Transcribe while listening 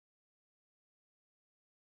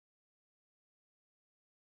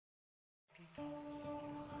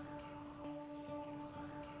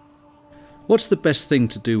What's the best thing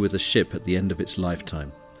to do with a ship at the end of its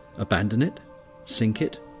lifetime? Abandon it? Sink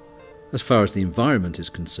it? As far as the environment is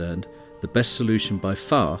concerned, the best solution by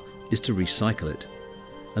far is to recycle it.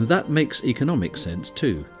 And that makes economic sense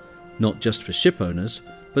too, not just for ship owners,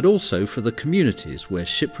 but also for the communities where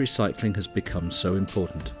ship recycling has become so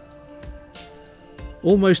important.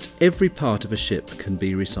 Almost every part of a ship can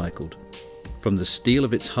be recycled, from the steel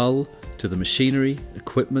of its hull to the machinery,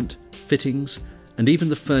 equipment, fittings, and even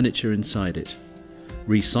the furniture inside it.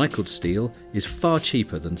 Recycled steel is far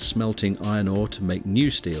cheaper than smelting iron ore to make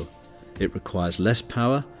new steel. It requires less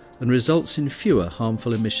power and results in fewer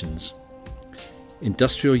harmful emissions.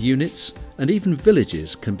 Industrial units and even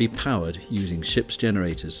villages can be powered using ships'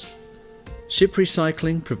 generators. Ship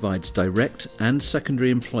recycling provides direct and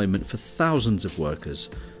secondary employment for thousands of workers,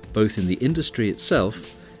 both in the industry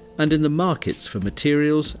itself and in the markets for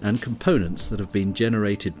materials and components that have been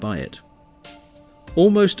generated by it.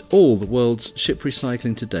 Almost all the world's ship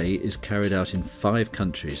recycling today is carried out in 5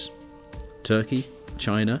 countries: Turkey,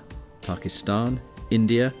 China, Pakistan,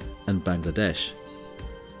 India and Bangladesh.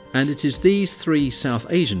 And it is these 3 South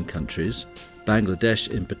Asian countries,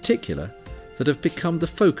 Bangladesh in particular, that have become the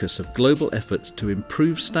focus of global efforts to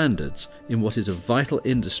improve standards in what is a vital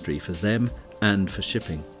industry for them and for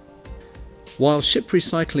shipping. While ship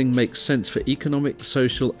recycling makes sense for economic,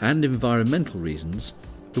 social and environmental reasons,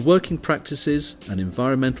 the working practices and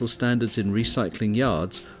environmental standards in recycling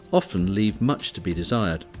yards often leave much to be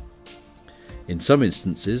desired. In some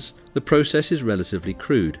instances, the process is relatively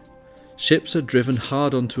crude. Ships are driven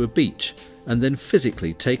hard onto a beach and then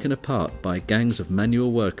physically taken apart by gangs of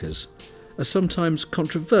manual workers, a sometimes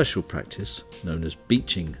controversial practice known as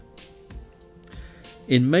beaching.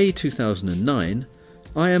 In May 2009,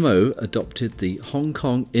 IMO adopted the Hong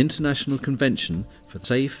Kong International Convention for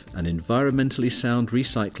Safe and Environmentally Sound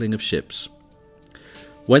Recycling of Ships.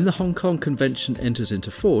 When the Hong Kong Convention enters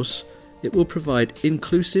into force, it will provide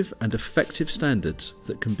inclusive and effective standards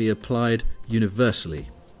that can be applied universally.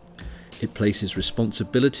 It places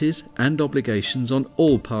responsibilities and obligations on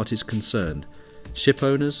all parties concerned: ship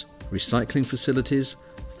owners, recycling facilities,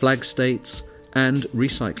 flag states and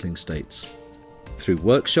recycling states. Through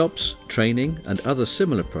workshops, training and other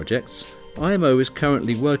similar projects, IMO is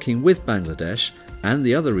currently working with Bangladesh and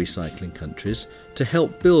the other recycling countries to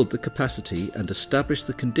help build the capacity and establish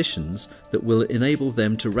the conditions that will enable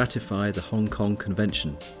them to ratify the Hong Kong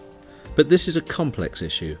Convention. But this is a complex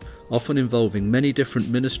issue, often involving many different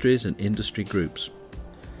ministries and industry groups.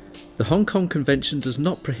 The Hong Kong Convention does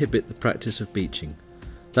not prohibit the practice of beaching.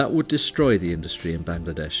 That would destroy the industry in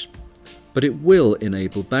Bangladesh. But it will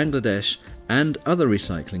enable Bangladesh and other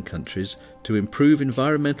recycling countries to improve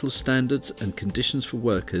environmental standards and conditions for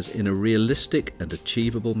workers in a realistic and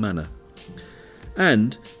achievable manner.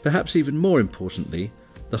 And, perhaps even more importantly,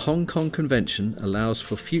 the Hong Kong Convention allows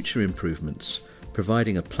for future improvements,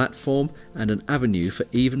 providing a platform and an avenue for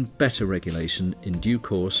even better regulation in due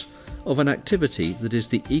course of an activity that is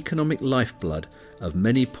the economic lifeblood of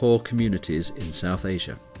many poor communities in South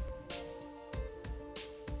Asia.